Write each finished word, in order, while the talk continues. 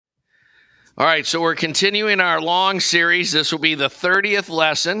All right, so we're continuing our long series. This will be the 30th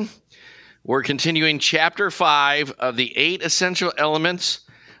lesson. We're continuing chapter 5 of the 8 essential elements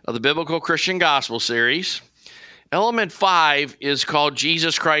of the Biblical Christian Gospel series. Element 5 is called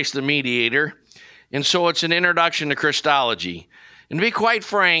Jesus Christ the Mediator, and so it's an introduction to Christology. And to be quite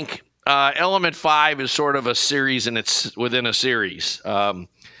frank, element 5 is sort of a series and it's within a series. I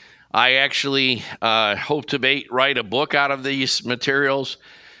actually hope to write a book out of these materials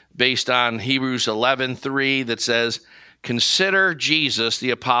based on Hebrews 11:3 that says, consider Jesus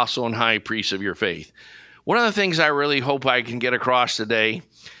the apostle and high priest of your faith. One of the things I really hope I can get across today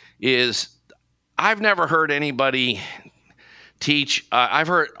is I've never heard anybody teach, I've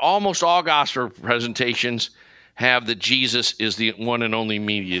heard almost all gospel presentations have that Jesus is the one and only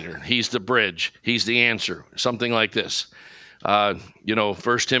mediator. He's the bridge. He's the answer. Something like this. 1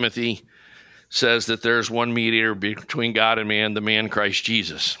 Timothy says that there's one mediator between God and man, the man Christ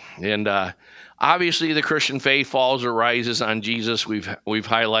Jesus. And obviously the Christian faith falls or rises on Jesus. We've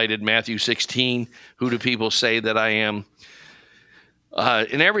highlighted Matthew 16, who do people say that I am?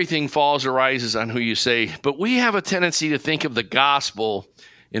 And everything falls or rises on who you say. But we have a tendency to think of the gospel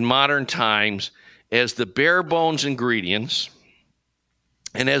in modern times as the bare bones ingredients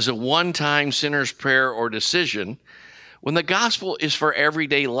and as a one-time sinner's prayer or decision, when the gospel is for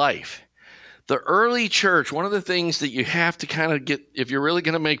everyday life. The early church, one of the things that you have to kind of get, if you're really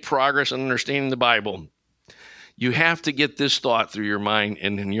going to make progress in understanding the Bible, you have to get this thought through your mind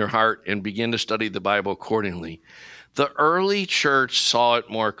and in your heart and begin to study the Bible accordingly. The early church saw it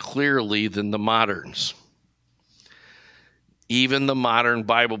more clearly than the moderns. Even the modern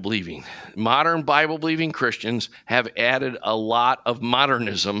Bible-believing Christians have added a lot of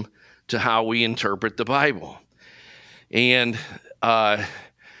modernism to how we interpret the Bible. And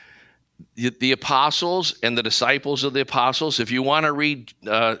the apostles and the disciples of the apostles, if you want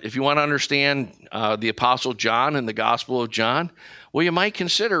to understand the apostle John and the Gospel of John, well, you might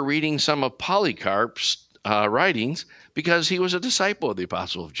consider reading some of Polycarp's writings, because he was a disciple of the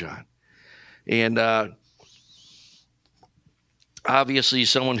apostle of John. And obviously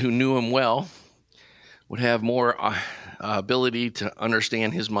someone who knew him well would have more ability to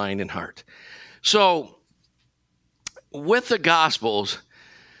understand his mind and heart. So with the Gospels,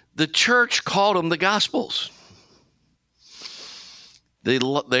 the church called them the Gospels.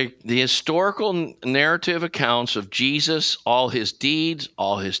 The historical narrative accounts of Jesus, all his deeds,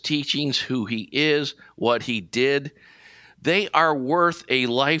 all his teachings, who he is, what he did, they are worth a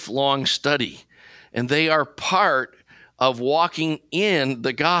lifelong study, and they are part of walking in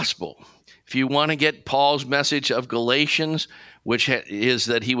the gospel. If you want to get Paul's message of Galatians, which is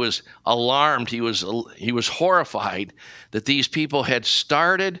that he was alarmed, he was horrified that these people had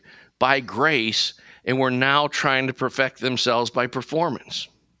started by grace and were now trying to perfect themselves by performance.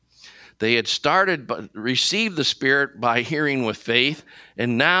 They had received the Spirit by hearing with faith,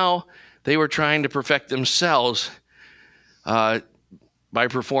 and now they were trying to perfect themselves by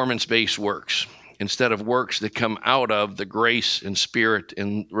performance-based works, instead of works that come out of the grace and Spirit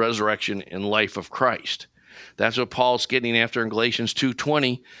and resurrection and life of Christ. That's what Paul's getting after in Galatians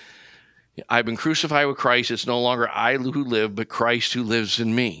 2:20. I've been crucified with Christ. It's no longer I who live, but Christ who lives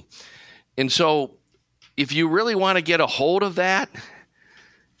in me. And so if you really want to get a hold of that,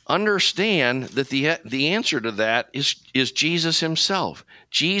 understand that the answer to that is Jesus himself.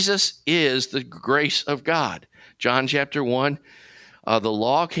 Jesus is the grace of God. John chapter 1, the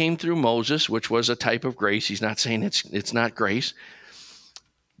law came through Moses, which was a type of grace. He's not saying it's not grace.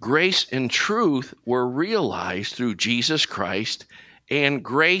 Grace and truth were realized through Jesus Christ, and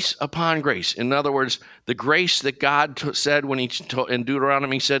grace upon grace. In other words, the grace that God said when in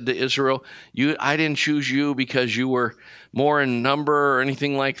Deuteronomy said to Israel, I didn't choose you because you were more in number or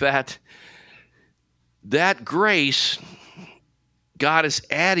anything like that. That grace, God is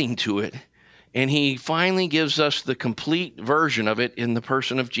adding to it, and he finally gives us the complete version of it in the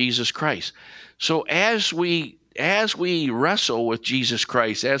person of Jesus Christ. So as we wrestle with Jesus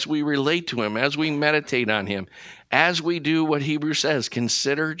Christ, as we relate to him, as we meditate on him, as we do what Hebrews says,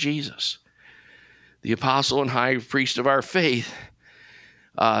 consider Jesus, the apostle and high priest of our faith,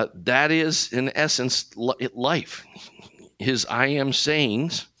 that is, in essence, life. His I am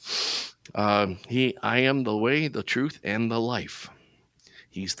sayings, I am the way, the truth, and the life.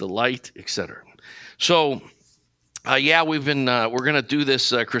 He's the light, etc. So, we're going to do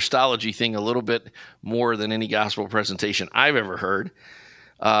this Christology thing a little bit more than any gospel presentation I've ever heard.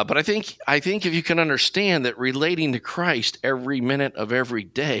 But I think if you can understand that relating to Christ every minute of every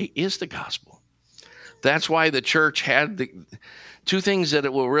day is the gospel. That's why the church had the two things that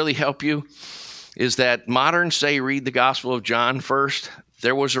it will really help you is that moderns say read the Gospel of John first.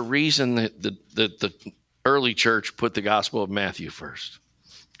 there was a reason that the early church put the Gospel of Matthew first.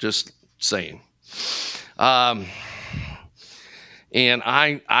 Just saying. And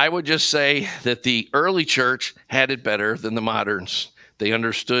I would just say that the early church had it better than the moderns. They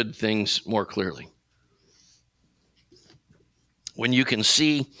understood things more clearly. When you can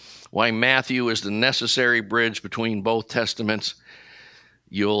see why Matthew is the necessary bridge between both testaments,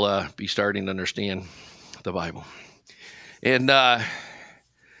 you'll be starting to understand the Bible. And the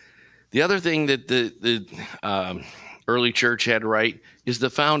other thing that the early church had right is the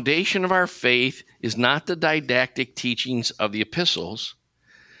foundation of our faith is not the didactic teachings of the epistles,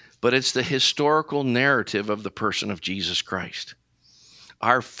 but it's the historical narrative of the person of Jesus Christ.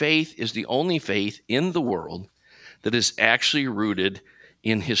 Our faith is the only faith in the world that is actually rooted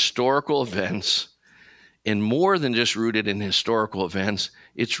in historical events, and more than just rooted in historical events,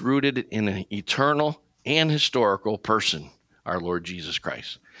 it's rooted in an eternal and historical person, our Lord Jesus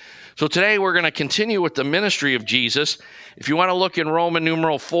Christ. So today we're going to continue with the ministry of Jesus. If you want to look in Roman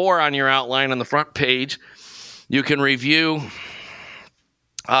numeral 4 on your outline on the front page, you can review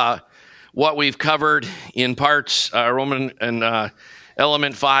what we've covered in parts Roman and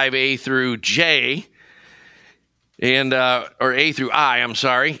element 5A through J, and or A through I, I'm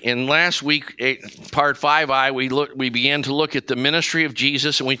sorry. And last week, part 5I, we began to look at the ministry of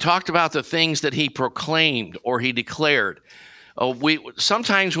Jesus, and we talked about the things that he proclaimed or he declared.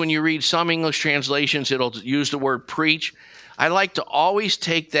 Sometimes when you read some English translations, it'll use the word preach. I like to always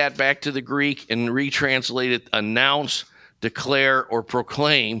take that back to the Greek and retranslate it, announce, declare, or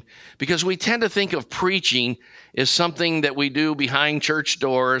proclaim, because we tend to think of preaching as something that we do behind church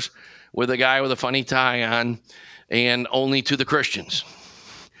doors with a guy with a funny tie on, and only to the Christians.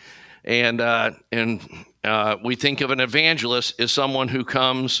 And we think of an evangelist as someone who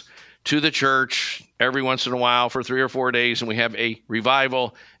comes to the church every once in a while for 3 or 4 days, and we have a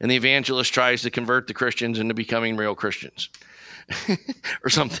revival, and the evangelist tries to convert the Christians into becoming real Christians or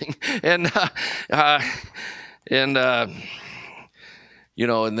something. And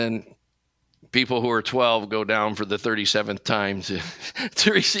then people who are 12 go down for the 37th time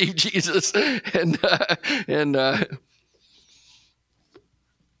to receive Jesus,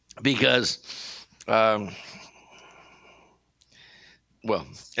 because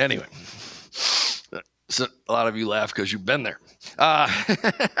anyway, so a lot of you laugh because you've been there. I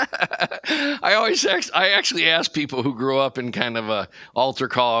actually ask people who grew up in kind of a altar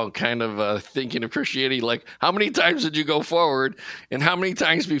call, kind of thinking of Christianity, like, how many times did you go forward, and how many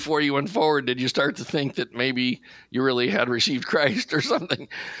times before you went forward did you start to think that maybe you really had received Christ or something,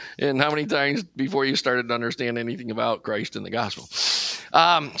 and how many times before you started to understand anything about Christ and the gospel?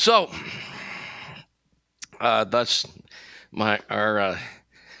 That's our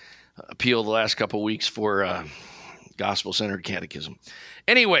appeal the last couple of weeks for gospel-centered catechism.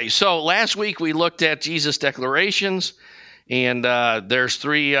 Anyway, so last week we looked at Jesus' declarations, and there's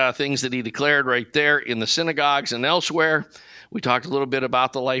 3 things that he declared right there in the synagogues and elsewhere. We talked a little bit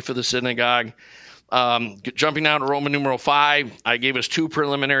about the life of the synagogue. Jumping out to Roman numeral 5, I gave us 2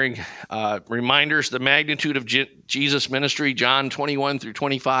 preliminary reminders. The magnitude of Jesus' ministry, John 21 through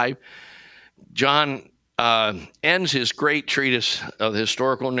 25. John ends his great treatise of the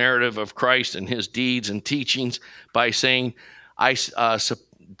historical narrative of Christ and his deeds and teachings by saying,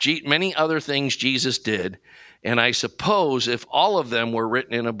 many other things Jesus did, and I suppose if all of them were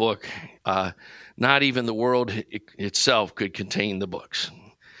written in a book, not even the world itself could contain the books.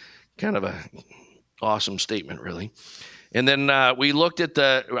 Kind of a awesome statement, really. And then we looked at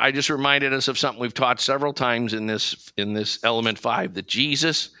I just reminded us of something we've taught several times in this element 5, that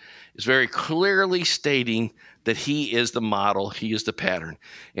Jesus is very clearly stating that he is the model, he is the pattern.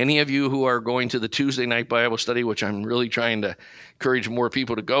 Any of you who are going to the Tuesday night Bible study, which I'm really trying to encourage more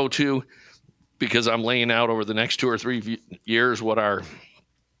people to go to, because I'm laying out over the next 2 or 3 years what our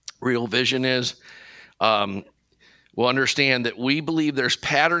real vision is, will understand that we believe there's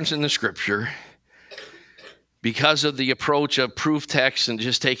patterns in the Scripture because of the approach of proof text and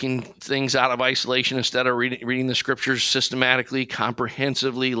just taking things out of isolation instead of reading the Scriptures systematically,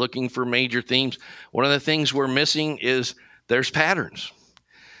 comprehensively, looking for major themes. One of the things we're missing is there's patterns.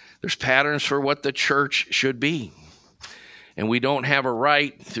 There's patterns for what the church should be. And we don't have a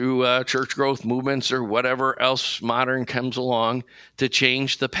right through church growth movements or whatever else modern comes along to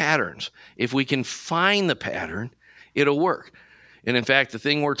change the patterns. If we can find the pattern, it'll work. And in fact, the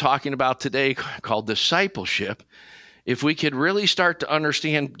thing we're talking about today called discipleship, if we could really start to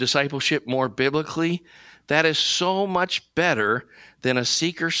understand discipleship more biblically, that is so much better than a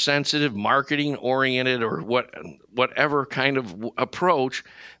seeker-sensitive, marketing-oriented, or whatever kind of approach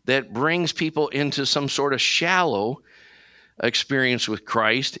that brings people into some sort of shallow experience with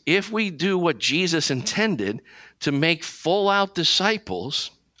Christ, if we do what Jesus intended to make full-out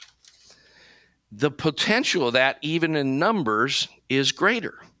disciples, the potential of that, even in numbers, is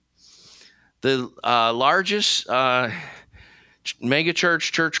greater. The largest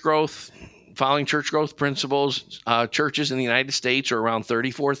megachurch, church growth, following church growth principles, churches in the United States are around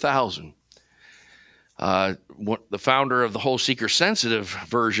 34,000. The founder of the whole seeker-sensitive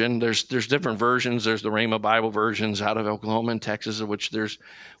version, there's different versions. There's the Rhema Bible versions out of Oklahoma and Texas, of which there's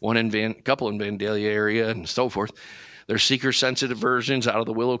one in couple in Vandalia area and so forth. There's seeker-sensitive versions out of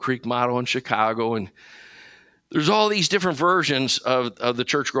the Willow Creek model in Chicago, and there's all these different versions of the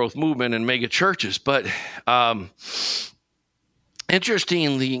church growth movement and mega churches. But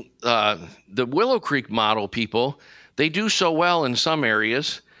interestingly, the Willow Creek model people, they do so well in some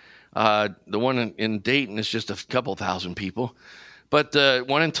areas. The one in Dayton is just a couple thousand people. But the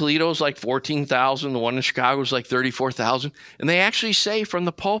one in Toledo is like 14,000. The one in Chicago is like 34,000. And they actually say from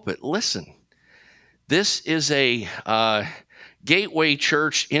the pulpit, listen, this is a gateway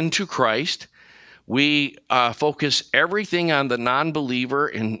church into Christ. We focus everything on the non-believer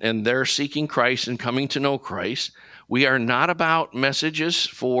and their seeking Christ and coming to know Christ. We are not about messages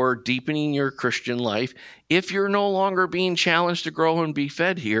for deepening your Christian life. If you're no longer being challenged to grow and be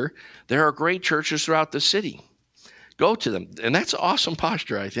fed here, there are great churches throughout the city. Go to them. And that's awesome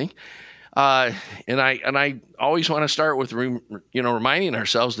posture, I think. And I always want to start with reminding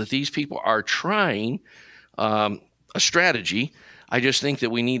ourselves that these people are trying a strategy. I just think that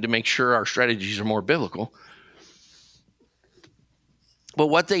we need to make sure our strategies are more biblical. But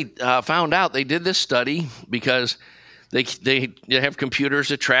what they found out, they did this study because they have computers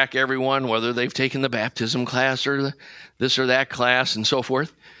that track everyone, whether they've taken the baptism class or this or that class and so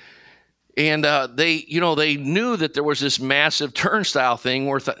forth. And they knew that there was this massive turnstile thing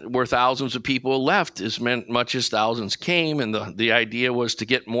where thousands of people left as much as thousands came. And the idea was to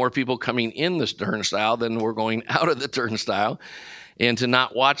get more people coming in this turnstile than were going out of the turnstile, and to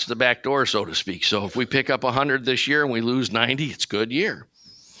not watch the back door, so to speak. So if we pick up 100 this year and we lose 90, it's a good year.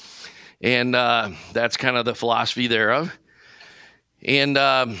 And that's kind of the philosophy thereof. And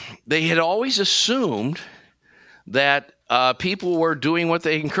they had always assumed that people were doing what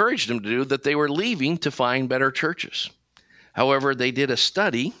they encouraged them to do, that they were leaving to find better churches. However, they did a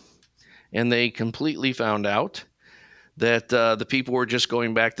study, and they completely found out that the people were just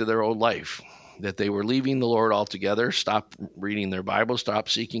going back to their old life, that they were leaving the Lord altogether, stopped reading their Bible, stopped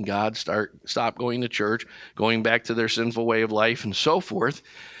seeking God, stopped going to church, going back to their sinful way of life, and so forth.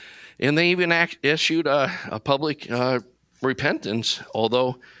 And they even issued a public repentance,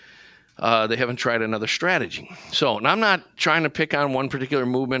 although they haven't tried another strategy. So, and I'm not trying to pick on one particular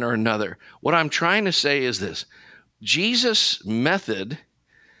movement or another. What I'm trying to say is this: Jesus' method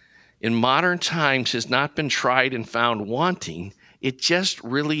in modern times has not been tried and found wanting. It just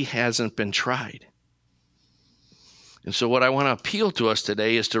really hasn't been tried. And so what I want to appeal to us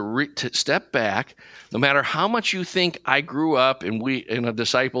today is to step back. No matter how much you think I grew up and we in a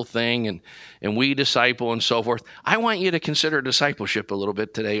disciple thing and we disciple and so forth, I want you to consider discipleship a little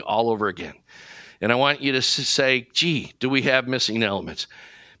bit today all over again. And I want you to say, gee, do we have missing elements?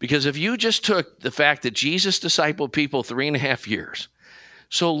 Because if you just took the fact that Jesus discipled people 3.5 years,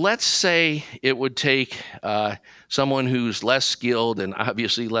 so let's say it would take someone who's less skilled and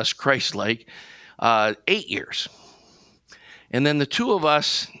obviously less Christ-like 8 years. And then the two of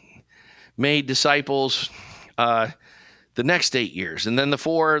us made disciples the next 8 years, and then the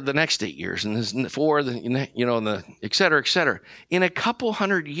four the next 8 years, and the four, the et cetera, et cetera. In a couple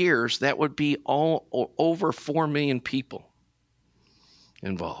hundred years, that would be all over 4 million people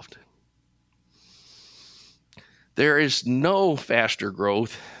involved. There is no faster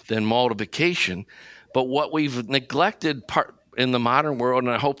growth than multiplication, but what we've neglected in the modern world,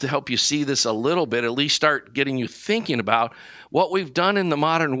 and I hope to help you see this a little bit, at least start getting you thinking about what we've done in the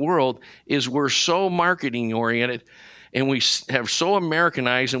modern world, is we're so marketing oriented and we have so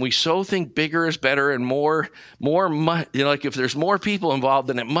Americanized and we so think bigger is better and more, like if there's more people involved,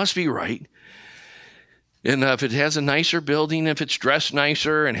 then it must be right. And if it has a nicer building, if it's dressed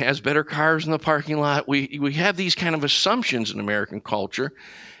nicer and has better cars in the parking lot, we have these kind of assumptions in American culture.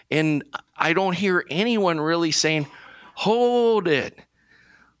 And I don't hear anyone really saying, hold it.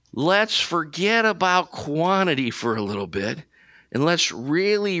 Let's forget about quantity for a little bit. And let's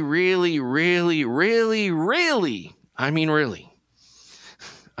really, really, really, really, really, I mean really,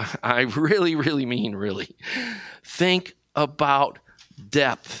 I really, really mean really, think about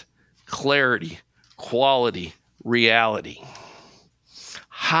depth, clarity, quality, reality.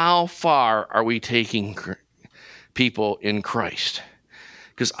 How far are we taking people in Christ?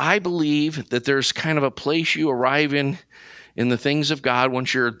 Because I believe that there's kind of a place you arrive in in the things of God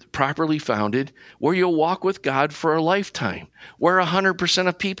once you're properly founded, where you'll walk with God for a lifetime, where 100%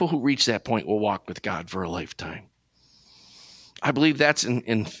 of people who reach that point will walk with God for a lifetime. I believe that's,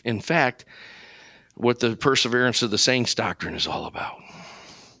 in fact, what the perseverance of the saints doctrine is all about.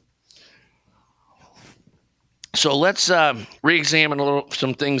 So let's re-examine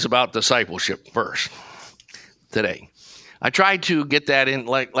some things about discipleship first today. I tried to get that in,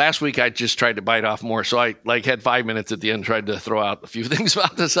 like last week I just tried to bite off more, so I had 5 minutes at the end, tried to throw out a few things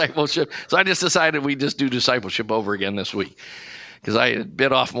about discipleship. So I just decided we'd just do discipleship over again this week, because I had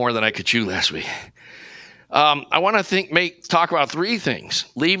bit off more than I could chew last week. I want to talk about three things: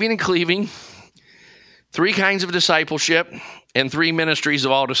 leaving and cleaving, three kinds of discipleship, and three ministries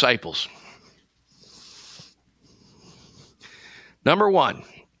of all disciples. Number one,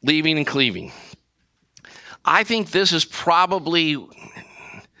 leaving and cleaving. I think this is probably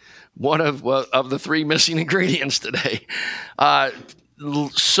one of the three missing ingredients today.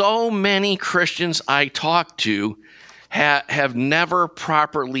 So many Christians I talk to have never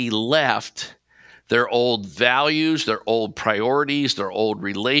properly left their old values, their old priorities, their old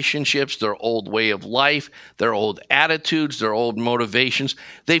relationships, their old way of life, their old attitudes, their old motivations.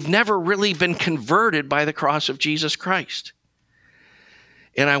 They've never really been converted by the cross of Jesus Christ.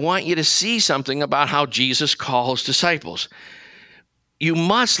 And I want you to see something about how Jesus calls disciples. You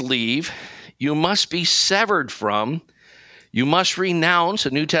must leave. You must be severed from. You must renounce.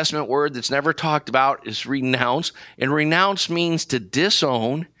 A New Testament word that's never talked about is renounce. And renounce means to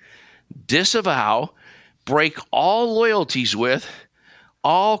disown, disavow, break all loyalties with,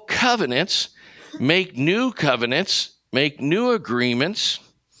 all covenants, make new covenants, make new agreements,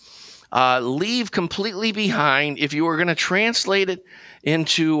 leave completely behind. If you were going to translate it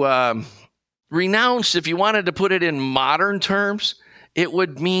into renounce, if you wanted to put it in modern terms, it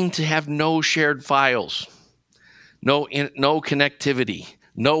would mean to have no shared files, no connectivity,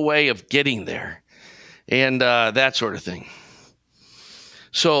 no way of getting there, and that sort of thing.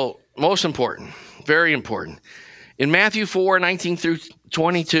 So most important, very important. In Matthew 4:19 through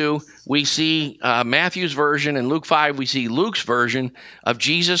 22, we see Matthew's version. In Luke 5, we see Luke's version of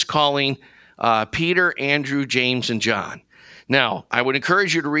Jesus calling Peter, Andrew, James, and John. Now, I would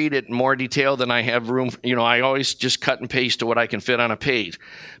encourage you to read it in more detail than I have room. I always just cut and paste to what I can fit on a page.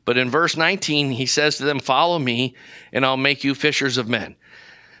 But in verse 19, he says to them, "Follow me, and I'll make you fishers of men."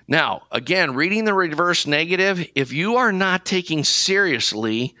 Now, again, reading the reverse negative, if you are not taking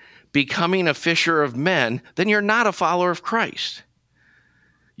seriously becoming a fisher of men, then you're not a follower of Christ.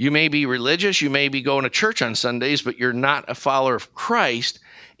 You may be religious, you may be going to church on Sundays, but you're not a follower of Christ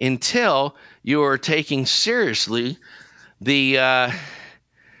until you are taking seriously the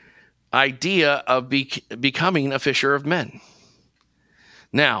idea of becoming a fisher of men.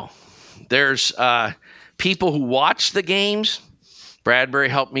 Now, there's people who watch the games. Bradbury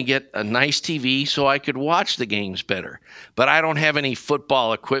helped me get a nice TV so I could watch the games better. But I don't have any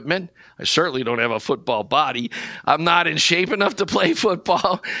football equipment. I certainly don't have a football body. I'm not in shape enough to play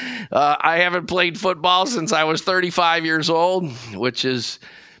football. I haven't played football since I was 35 years old, which is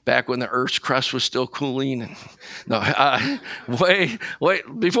back when the Earth's crust was still cooling. Way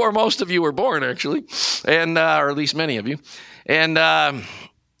before most of you were born, actually, and or at least many of you. And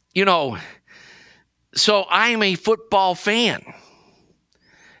so I'm a football fan.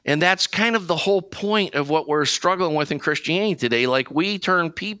 And that's kind of the whole point of what we're struggling with in Christianity today. Like, we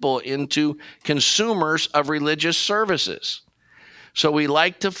turn people into consumers of religious services. So we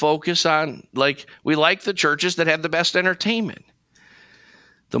like to focus on, we like the churches that have the best entertainment,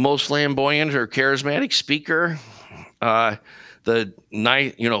 the most flamboyant or charismatic speaker, the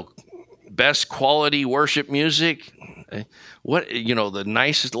best quality worship music, the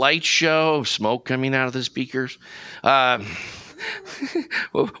nicest light show, smoke coming out of the speakers.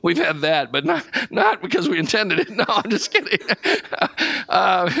 Well, we've had that, but not because we intended it. No, I'm just kidding.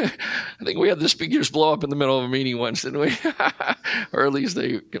 I think we had the speakers blow up in the middle of a meeting once, didn't we? Or at least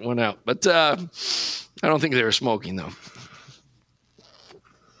they went out. But I don't think they were smoking, though.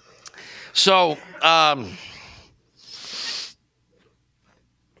 So,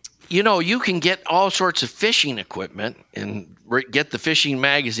 you can get all sorts of fishing equipment and get the fishing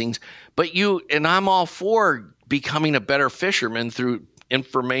magazines, and I'm all for becoming a better fisherman through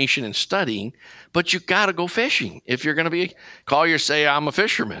information and studying, but you got to go fishing if you're going to say I'm a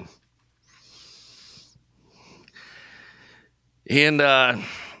fisherman. And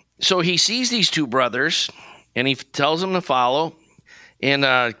so he sees these two brothers, and he tells them to follow.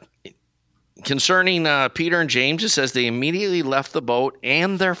 And concerning Peter and James, it says they immediately left the boat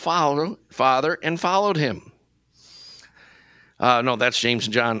and their father and followed him. No, that's James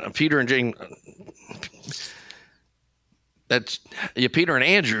and John. Peter and James. Peter and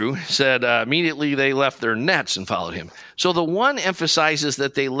Andrew said immediately they left their nets and followed him. So the one emphasizes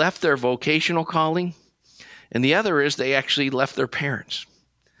that they left their vocational calling, and the other is they actually left their parents.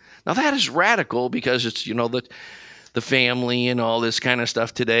 Now that is radical because it's, the family and all this kind of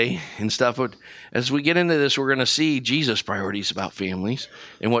stuff today and stuff. But as we get into this, we're going to see Jesus' priorities about families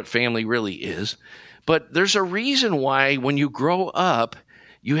and what family really is. But there's a reason why when you grow up,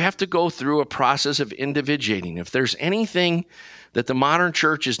 you have to go through a process of individuating. If there's anything that the modern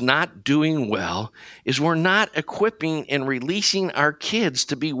church is not doing well, is we're not equipping and releasing our kids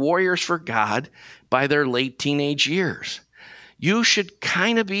to be warriors for God by their late teenage years. You should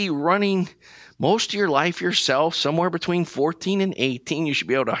kind of be running most of your life yourself, somewhere between 14 and 18. You should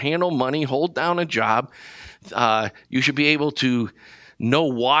be able to handle money, hold down a job. You should be able to know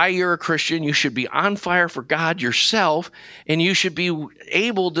why you're a Christian. You should be on fire for God yourself, and you should be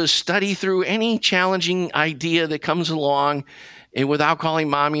able to study through any challenging idea that comes along and without calling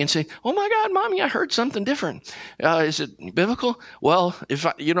mommy and saying, "Oh my God, mommy, I heard something different. Is it biblical?" Well, if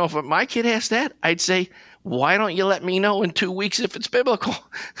my kid asked that, I'd say, "Why don't you let me know in 2 weeks if it's biblical?"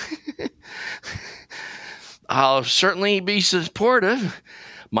 I'll certainly be supportive.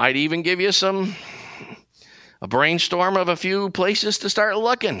 Might even give you a brainstorm of a few places to start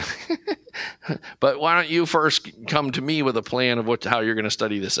looking. But why don't you first come to me with a plan of how you're going to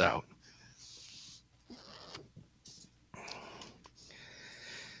study this out?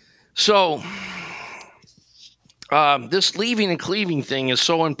 So, this leaving and cleaving thing is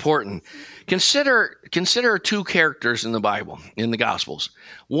so important. Consider two characters in the Bible, in the Gospels.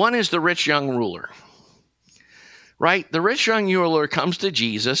 One is the rich young ruler. Right? The rich young ruler comes to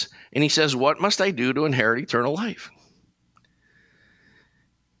Jesus and he says, "What must I do to inherit eternal life?"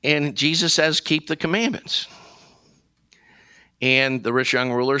 And Jesus says, "Keep the commandments." And the rich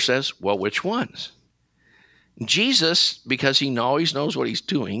young ruler says, "Well, which ones?" Jesus, because he always knows what he's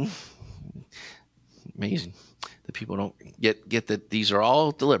doing, amazing that people don't get that these are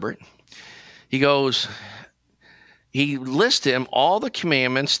all deliberate. He lists him all the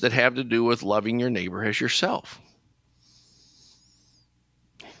commandments that have to do with loving your neighbor as yourself,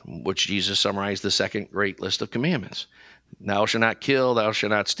 which Jesus summarized the second great list of commandments. Thou shalt not kill, thou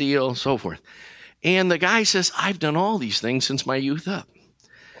shalt not steal, so forth. And the guy says, "I've done all these things since my youth up."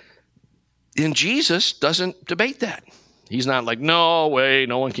 And Jesus doesn't debate that. He's not like, "No way,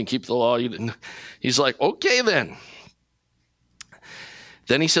 no one can keep the law." He's like, "Okay then."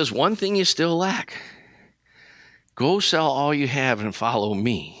 Then he says, "One thing you still lack. Go sell all you have and follow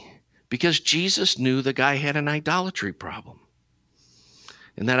me." Because Jesus knew the guy had an idolatry problem.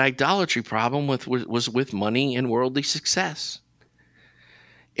 And that idolatry problem was with money and worldly success.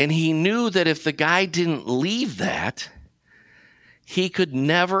 And he knew that if the guy didn't leave that, he could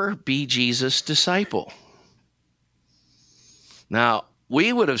never be Jesus' disciple. Now,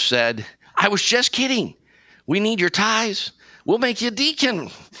 we would have said, "I was just kidding. We need your tithes. We'll make you a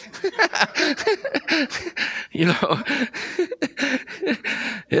deacon."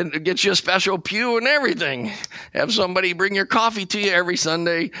 And get you a special pew and everything. Have somebody bring your coffee to you every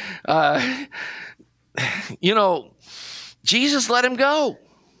Sunday. Jesus let him go.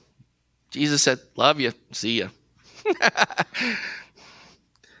 Jesus said, "Love you. See ya."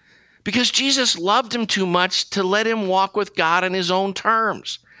 Because Jesus loved him too much to let him walk with God on his own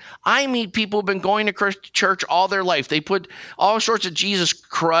terms. I meet people who've been going to church all their life. They put all sorts of Jesus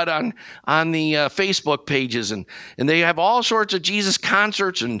crud on the Facebook pages, and they have all sorts of Jesus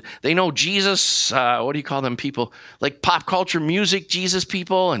concerts, and they know Jesus, what do you call them people? Like pop culture music Jesus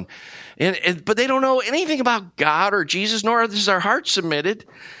people, but they don't know anything about God or Jesus, nor is their heart submitted,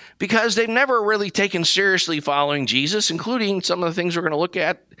 because they've never really taken seriously following Jesus, including some of the things we're going to look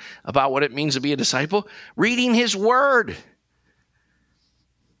at about what it means to be a disciple, reading his word.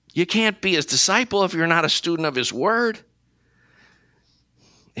 You can't be his disciple if you're not a student of his word,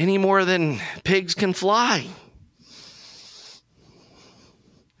 any more than pigs can fly.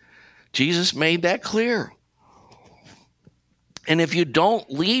 Jesus made that clear. And if you don't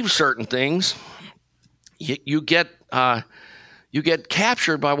leave certain things, you get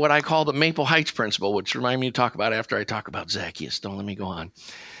captured by what I call the Maple Heights principle, which remind me to talk about after I talk about Zacchaeus. Don't let me go on.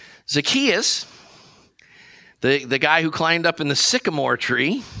 Zacchaeus, the guy who climbed up in the sycamore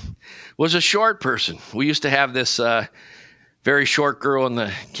tree, was a short person. We used to have this very short girl in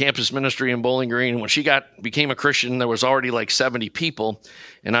the campus ministry in Bowling Green. When she became a Christian, there was already like 70 people.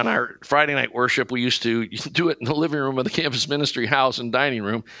 And on our Friday night worship, we used to do it in the living room of the campus ministry house and dining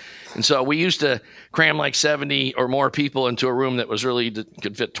room. And so we used to cram like 70 or more people into a room that was really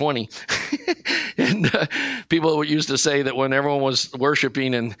could fit 20. And people used to say that when everyone was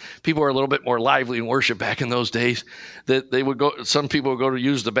worshiping and people were a little bit more lively in worship back in those days, that they would go, some people would go to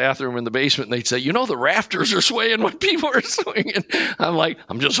use the bathroom in the basement and they'd say, the rafters are swaying when people are swinging. I'm like,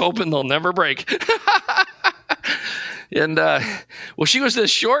 I'm just hoping they'll never break. And, well, she was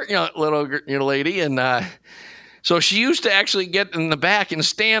this short little lady, and so she used to actually get in the back and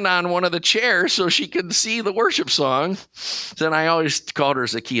stand on one of the chairs so she could see the worship song. Then I always called her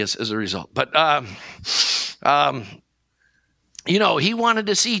Zacchaeus as a result. But, he wanted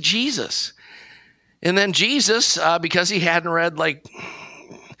to see Jesus. And then Jesus, because he hadn't read,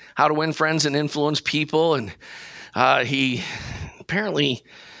 How to Win Friends and Influence People, and he apparently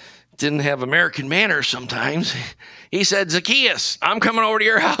didn't have American manners sometimes, he said, Zacchaeus, I'm coming over to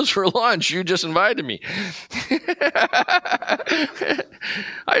your house for lunch. You just invited me.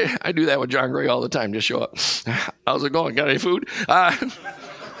 I do that with John Gray all the time. Just show up. How's it going? Got any food?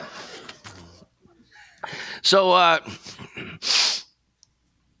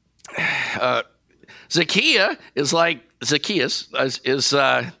 Zacchaeus is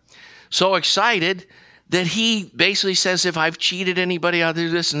so excited that he basically says, if I've cheated anybody, I'll do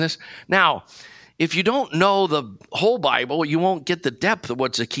this and this. Now, if you don't know the whole Bible, you won't get the depth of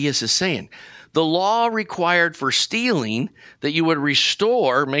what Zacchaeus is saying. The law required for stealing that you would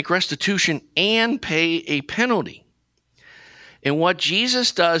restore, make restitution, and pay a penalty. And what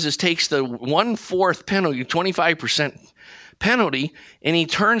Jesus does is takes the 1/4 penalty, 25% penalty, and he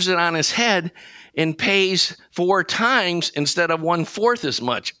turns it on his head and pays 4 times instead of 1/4 as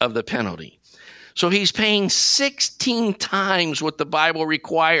much of the penalty. So he's paying 16 times what the Bible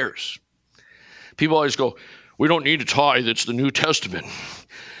requires. People always go, we don't need to tithe, it's the New Testament.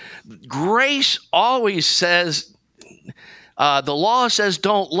 Grace always says, the law says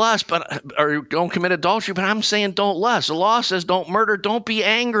don't lust, or don't commit adultery, but I'm saying don't lust. The law says don't murder, don't be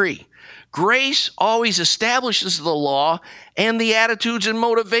angry. Grace always establishes the law and the attitudes and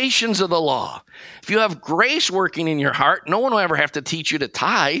motivations of the law. If you have grace working in your heart, no one will ever have to teach you to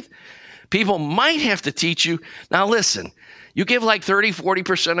tithe. People might have to teach you. Now listen, you give 30,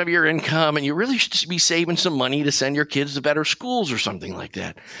 40% of your income, and you really should be saving some money to send your kids to better schools or something like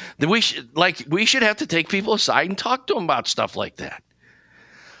that. Then we should have to take people aside and talk to them about stuff like that.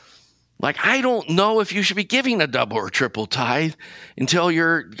 I don't know if you should be giving a double or triple tithe until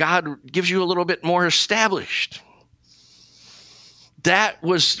God gives you a little bit more established. That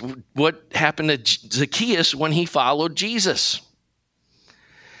was what happened to Zacchaeus when he followed Jesus.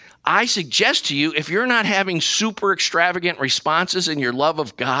 I suggest to you, if you're not having super extravagant responses in your love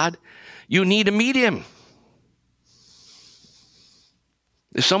of God, you need to meet him.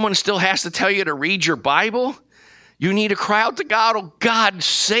 If someone still has to tell you to read your Bible, you need to cry out to God, oh God,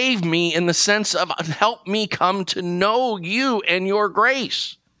 save me, in the sense of help me come to know you and your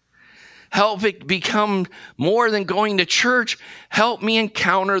grace. Help it become more than going to church. Help me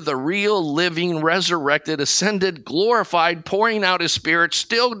encounter the real, living, resurrected, ascended, glorified, pouring out his Spirit,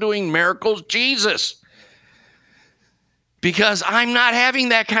 still doing miracles, Jesus. Because I'm not having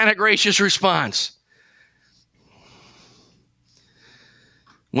that kind of gracious response.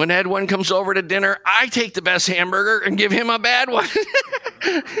 When Edwin comes over to dinner, I take the best hamburger and give him a bad one.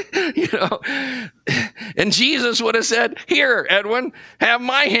 And Jesus would have said, here, Edwin, have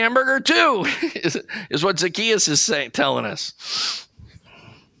my hamburger too, is what Zacchaeus is telling us.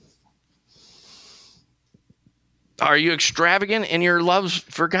 Are you extravagant in your love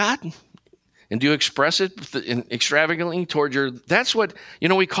for God? And do you express it extravagantly toward that's what,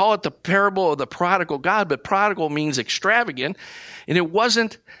 we call it the parable of the prodigal God, but prodigal means extravagant. And it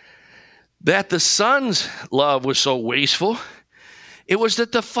wasn't that the son's love was so wasteful. It was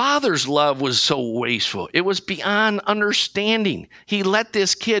that the father's love was so wasteful. It was beyond understanding. He let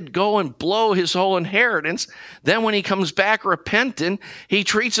this kid go and blow his whole inheritance. Then when he comes back repentant, he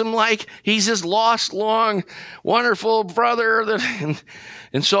treats him like he's his lost, long, wonderful brother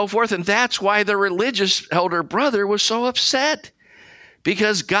and so forth. And that's why the religious elder brother was so upset,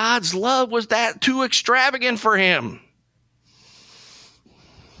 because God's love was that too extravagant for him.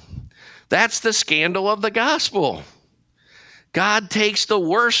 That's the scandal of the gospel. God takes the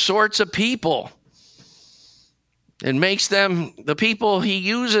worst sorts of people and makes them the people he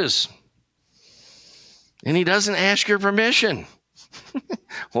uses. And he doesn't ask your permission,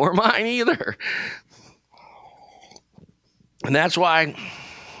 or mine either. And that's why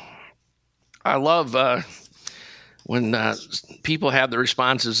I love when people have the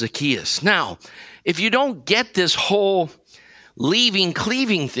response of Zacchaeus. Now, if you don't get this whole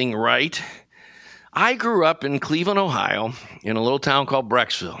cleaving thing right, I grew up in Cleveland, Ohio, in a little town called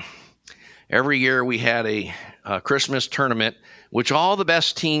Brecksville. Every year we had a Christmas tournament which all the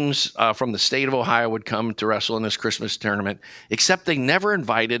best teams from the state of Ohio would come to wrestle in this Christmas tournament, except they never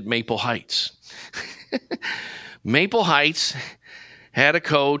invited Maple Heights. Maple Heights had a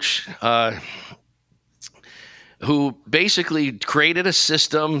coach who basically created a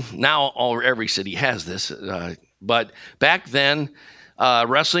system. Now every city has this, but back then,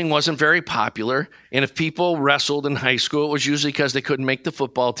 wrestling wasn't very popular, and if people wrestled in high school, it was usually because they couldn't make the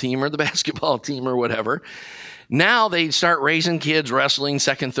football team or the basketball team or whatever. Now they start raising kids wrestling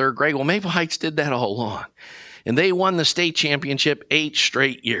second, third grade. Well, Maple Heights did that all along, and they won the state championship 8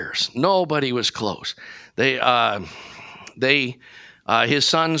 straight years. Nobody was close. His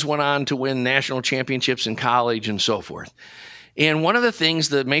sons went on to win national championships in college and so forth. And one of the things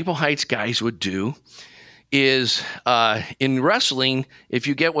the Maple Heights guys would do is in wrestling, if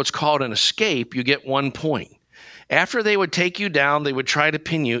you get what's called an escape, you get 1 point. After they would take you down, they would try to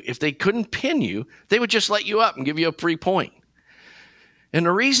pin you. If they couldn't pin you, they would just let you up and give you a free point. And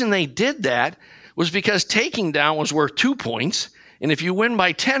the reason they did that was because taking down was worth 2 points. And if you win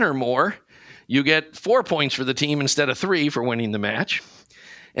by 10 or more, you get 4 points for the team instead of 3 for winning the match.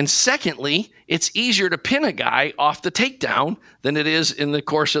 And secondly, it's easier to pin a guy off the takedown than it is in the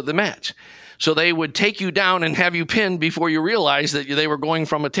course of the match. So they would take you down and have you pinned before you realized that they were going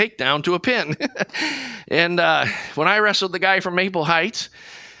from a takedown to a pin. And when I wrestled the guy from Maple Heights,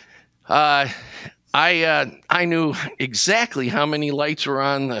 I knew exactly how many lights were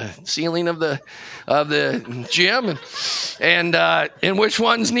on the ceiling of the gym, and which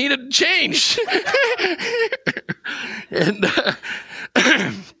ones needed changed.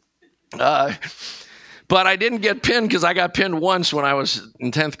 But I didn't get pinned because I got pinned once when I was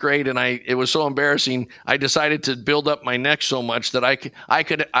in 10th grade, and it was so embarrassing. I decided to build up my neck so much that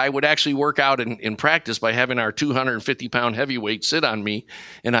I would actually work out in practice by having our 250-pound heavyweight sit on me,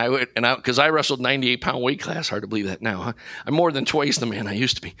 because I wrestled 98-pound weight class. Hard to believe that now, huh? I'm more than twice the man I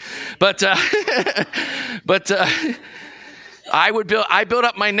used to be, but I built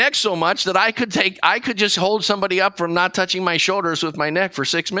up my neck so much that I could just hold somebody up from not touching my shoulders with my neck for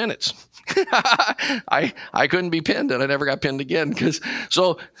 6 minutes. I couldn't be pinned, and I never got pinned again.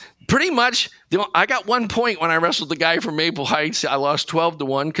 So pretty much, I got 1 point when I wrestled the guy from Maple Heights. I lost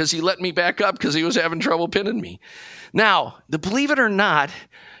 12-1 because he let me back up because he was having trouble pinning me. Now, believe it or not,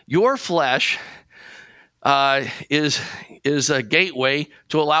 your flesh is a gateway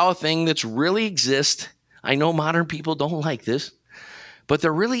to allow a thing that's really exists. I know modern people don't like this, but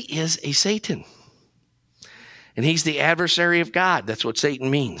there really is a Satan. And he's the adversary of God. That's what Satan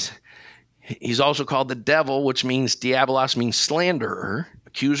means. He's also called the devil, which means diabolos means slanderer,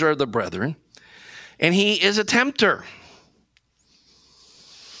 accuser of the brethren. And he is a tempter.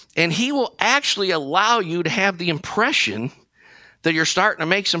 And he will actually allow you to have the impression that you're starting to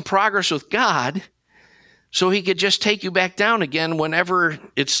make some progress with God, so he could just take you back down again whenever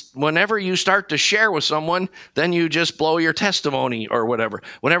you start to share with someone, then you just blow your testimony or whatever.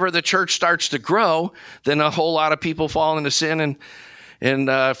 Whenever the church starts to grow, then a whole lot of people fall into sin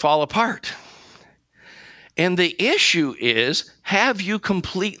and fall apart. And the issue is, have you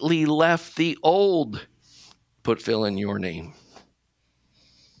completely left the old? Fill in your name.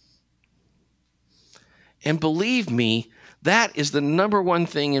 And believe me, that is the number one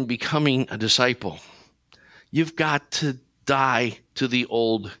thing in becoming a disciple. You've got to die to the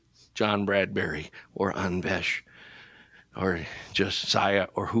old John Bradbury or Anvesh or Josiah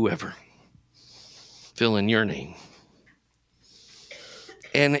or whoever. Fill in your name.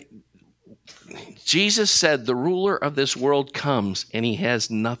 And Jesus said, the ruler of this world comes and he has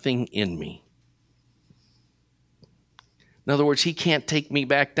nothing in me. In other words, he can't take me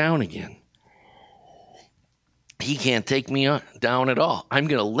back down again. He can't take me down at all. I'm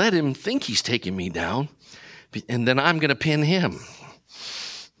going to let him think he's taking me down, and then I'm going to pin him.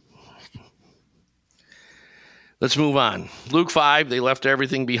 Let's move on. Luke 5, they left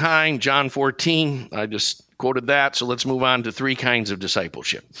everything behind. John 14, I just quoted that. So let's move on to 3 kinds of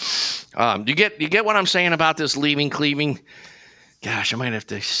discipleship. You get what I'm saying about this leaving, cleaving? Gosh, I might have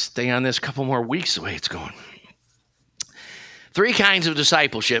to stay on this a couple more weeks the way it's going. 3 kinds of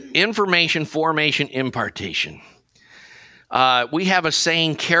discipleship: information, formation, impartation. We have a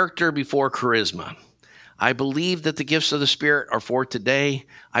saying, character before charisma. I believe that the gifts of the Spirit are for today.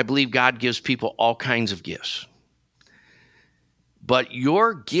 I believe God gives people all kinds of gifts. But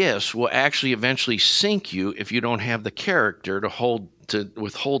your gifts will actually eventually sink you if you don't have the character to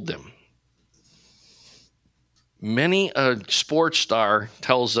withhold them. Many a sports star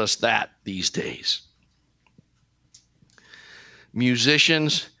tells us that these days.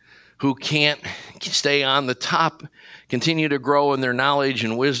 Musicians who can't stay on the top, continue to grow in their knowledge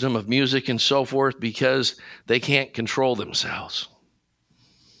and wisdom of music and so forth because they can't control themselves.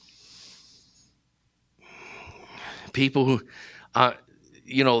 People who,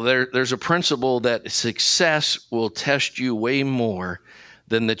 there's a principle that success will test you way more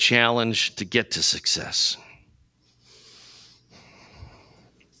than the challenge to get to success.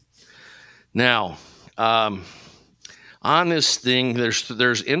 Now, on this thing,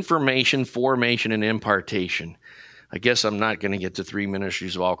 there's information, formation, and impartation. I guess I'm not going to get to 3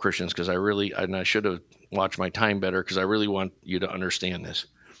 ministries of all Christians because I should have watched my time better because I really want you to understand this.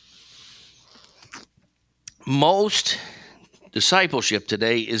 Most discipleship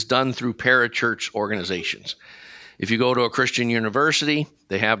today is done through parachurch organizations. If you go to a Christian university,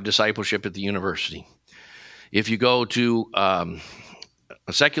 they have discipleship at the university. If you go to a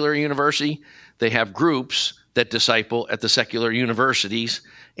secular university, they have groups that disciple at the secular universities.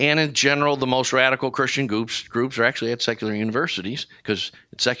 And in general, the most radical Christian groups are actually at secular universities, because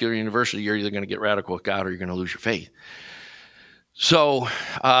at secular university, you're either going to get radical with God or you're going to lose your faith. So,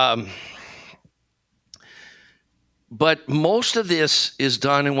 but most of this is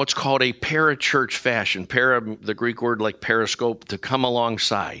done in what's called a parachurch fashion. The Greek word like periscope, to come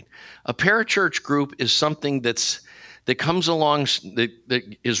alongside. A parachurch group is something that comes along,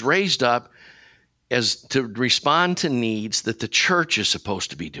 that is raised up as to respond to needs that the church is supposed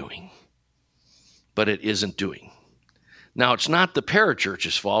to be doing, but it isn't doing. Now, it's not the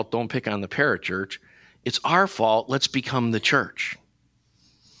parachurch's fault. Don't pick on the parachurch. It's our fault. Let's become the church.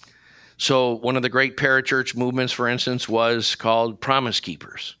 So one of the great parachurch movements, for instance, was called Promise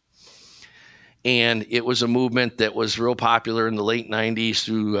Keepers. And it was a movement that was real popular in the late 90s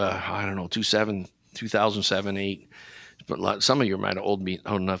through, 2007, 2008. But some of you might have old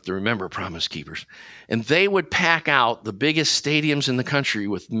enough to remember Promise Keepers. And they would pack out the biggest stadiums in the country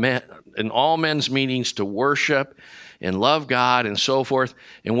with men and all men's meetings to worship and love God and so forth.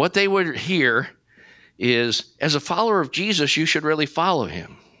 And what they would hear is, as a follower of Jesus, you should really follow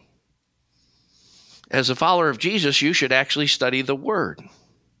him. As a follower of Jesus, you should actually study the Word.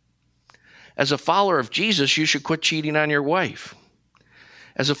 As a follower of Jesus, you should quit cheating on your wife.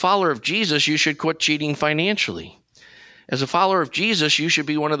 As a follower of Jesus, you should quit cheating financially. As a follower of Jesus, you should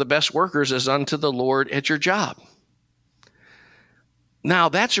be one of the best workers as unto the Lord at your job. Now,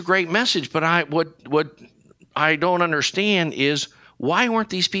 that's a great message, but what I don't understand is, why weren't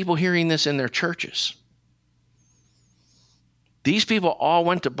these people hearing this in their churches? These people all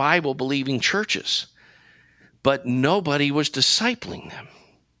went to Bible-believing churches, but nobody was discipling them.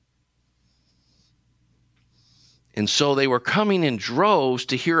 And so they were coming in droves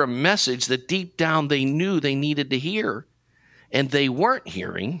to hear a message that deep down they knew they needed to hear, and they weren't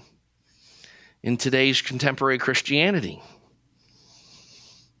hearing in today's contemporary Christianity.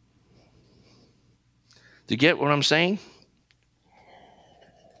 Do you get what I'm saying?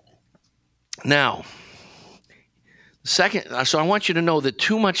 Now, second, so I want you to know that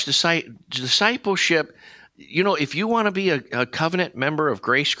too much discipleship, if you want to be a covenant member of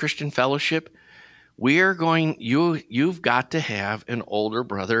Grace Christian Fellowship, you've got to have an older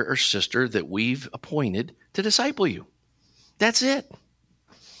brother or sister that we've appointed to disciple you. That's it.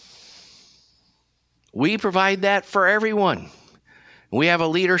 We provide that for everyone. We have a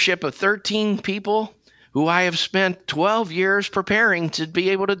leadership of 13 people who I have spent 12 years preparing to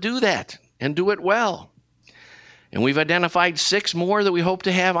be able to do that and do it well. And we've identified 6 more that we hope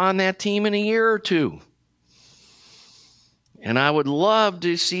to have on that team in a year or 2. And I would love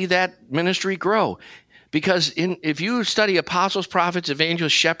to see that ministry grow. Because if you study apostles, prophets,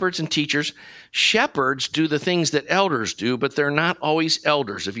 evangelists, shepherds, and teachers, shepherds do the things that elders do, but they're not always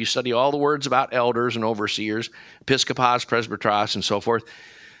elders. If you study all the words about elders and overseers, episkopos, presbyteros, and so forth,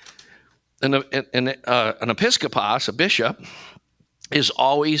 an episkopos, a bishop, is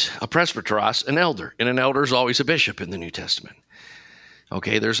always a presbyteros, an elder, and an elder is always a bishop in the New Testament.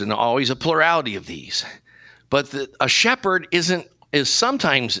 Okay, there's always a plurality of these. But a shepherd is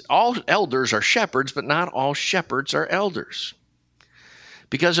sometimes, all elders are shepherds, but not all shepherds are elders.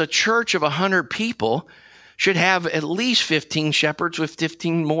 Because a church of 100 people should have at least 15 shepherds, with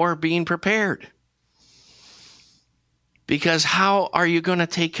 15 more being prepared. Because how are you going to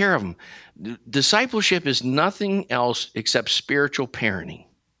take care of them? Discipleship is nothing else except spiritual parenting.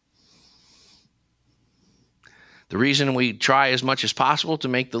 The reason we try as much as possible to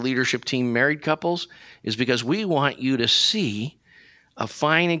make the leadership team married couples is because we want you to see a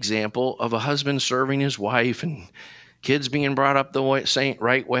fine example of a husband serving his wife and kids being brought up the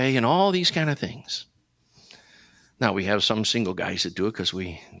right way and all these kind of things. Now, we have some single guys that do it because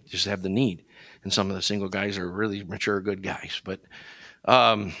we just have the need. And some of the single guys are really mature, good guys. But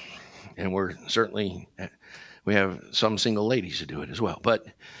And we have some single ladies who do it as well. But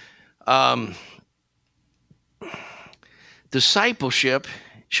discipleship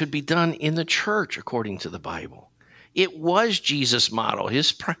should be done in the church according to the Bible. It was Jesus' model.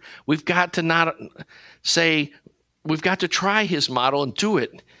 We've got to try his model and do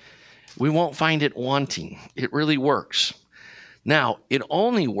it. We won't find it wanting. It really works. Now, it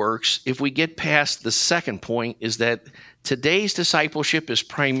only works if we get past the second point, is that today's discipleship is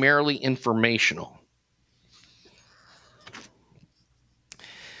primarily informational.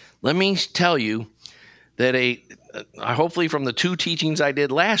 Let me tell you that hopefully from the 2 teachings I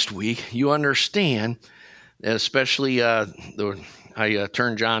did last week, you understand, especially I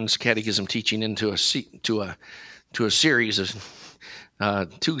turned John's catechism teaching into a series of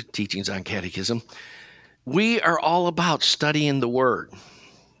 2 teachings on catechism. We are all about studying the Word.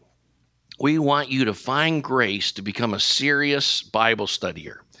 We want you to find grace to become a serious Bible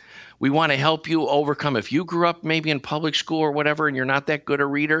studier. We want to help you overcome. If you grew up maybe in public school or whatever and you're not that good a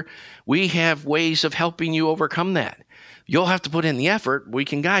reader, we have ways of helping you overcome that. You'll have to put in the effort. We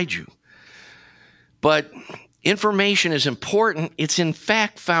can guide you. But information is important. It's in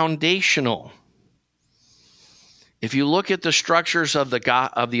fact foundational. If you look at the structures of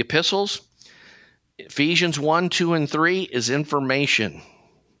the epistles, Ephesians 1, 2, and 3 is information.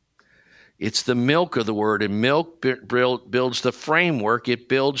 It's the milk of the word, and milk builds the framework. It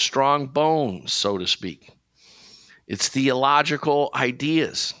builds strong bones, so to speak. It's theological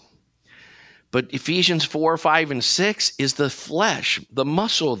ideas. But Ephesians 4, 5, and 6 is the flesh, the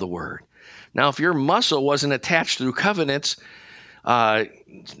muscle of the word. Now, if your muscle wasn't attached through covenants, the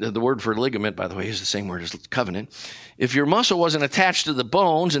word for ligament, by the way, is the same word as covenant. If your muscle wasn't attached to the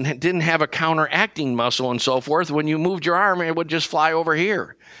bones and didn't have a counteracting muscle and so forth, when you moved your arm, it would just fly over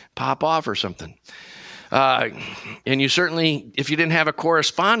here, pop off or something. And you certainly, if you didn't have a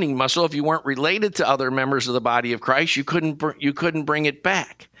corresponding muscle, if you weren't related to other members of the body of Christ, you couldn't bring it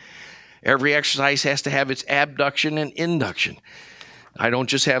back. Every exercise has to have its abduction and induction. I don't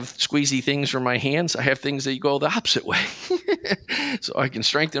just have squeezy things for my hands. I have things that go the opposite way. So I can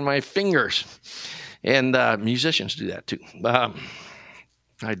strengthen my fingers. And musicians do that too.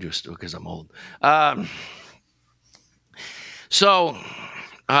 I just do it because I'm old.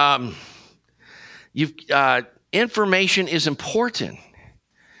 Information is important.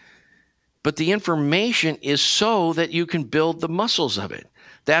 But the information is so that you can build the muscles of it.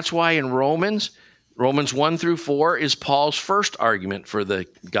 That's why in Romans 1 through 4 is Paul's first argument for the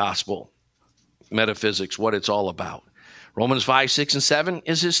gospel, metaphysics, what it's all about. Romans 5, 6, and 7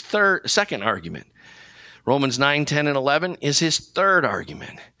 is his second argument. Romans 9, 10, and 11 is his third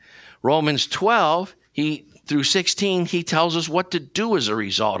argument. Romans 12 through 16, he tells us what to do as a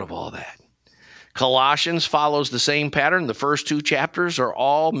result of all that. Colossians follows the same pattern. The first 2 chapters are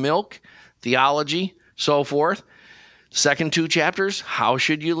all milk, theology, so forth. Second 2 chapters, how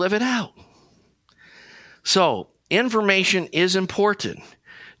should you live it out? So, information is important.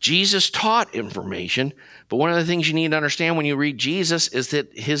 Jesus taught information, but one of the things you need to understand when you read Jesus is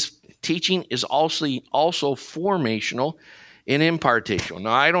that his teaching is also formational and impartational.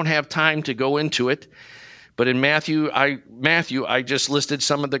 Now, I don't have time to go into it, but in Matthew, I just listed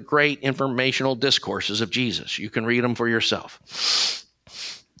some of the great informational discourses of Jesus. You can read them for yourself.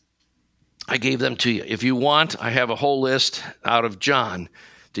 I gave them to you. If you want, I have a whole list out of John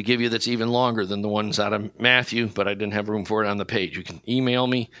to give you that's even longer than the ones out of Matthew, but I didn't have room for it on the page. You can email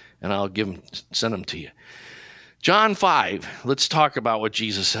me, and I'll send them to you. John 5, let's talk about what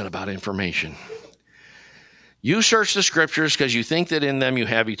Jesus said about information. You search the scriptures because you think that in them you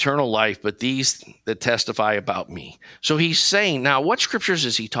have eternal life, but these that testify about me. So he's saying, now what scriptures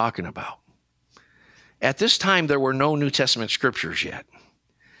is he talking about? At this time, there were no New Testament scriptures yet.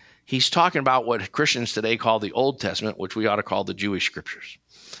 He's talking about what Christians today call the Old Testament, which we ought to call the Jewish scriptures.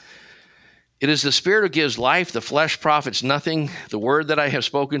 It is the Spirit who gives life. The flesh profits nothing. The word that I have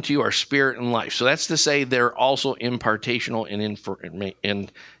spoken to you are spirit and life. So that's to say they're also impartational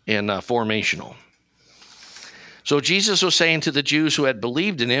and formational. So Jesus was saying to the Jews who had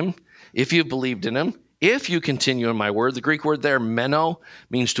believed in him, if you've believed in him, if you continue in my word, the Greek word there, meno,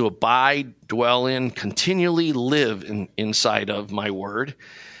 means to abide, dwell in, continually live inside of my word,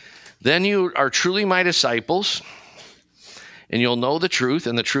 then you are truly my disciples, and you'll know the truth,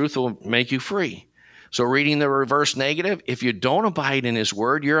 and the truth will make you free. So reading the reverse negative, if you don't abide in his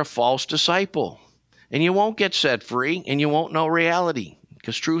word, you're a false disciple, and you won't get set free, and you won't know reality,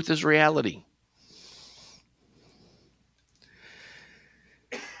 because truth is reality.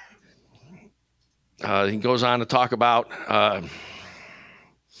 He goes on to talk about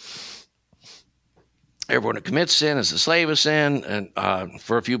Everyone who commits sin is a slave of sin. And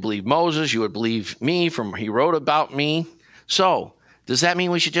for if you believe Moses, you would believe me, from he wrote about me. So, does that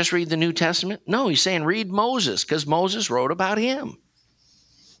mean we should just read the New Testament? No, he's saying read Moses, because Moses wrote about him.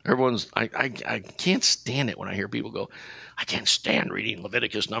 I can't stand it when I hear people go, I can't stand reading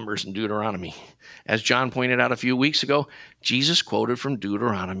Leviticus, Numbers, and Deuteronomy. As John pointed out a few weeks ago, Jesus quoted from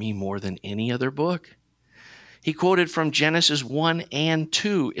Deuteronomy more than any other book. He quoted from Genesis 1 and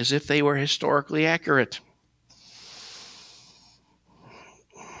 2 as if they were historically accurate.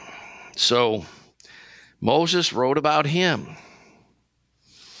 So, Moses wrote about him.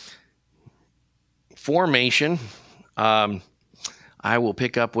 Formation, I will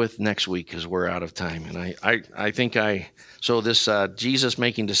pick up with next week because we're out of time. And I think so this Jesus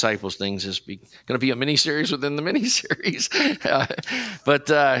making disciples things is going to be a mini-series within the mini-series.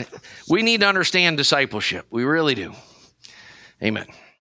 But we need to understand discipleship. We really do. Amen.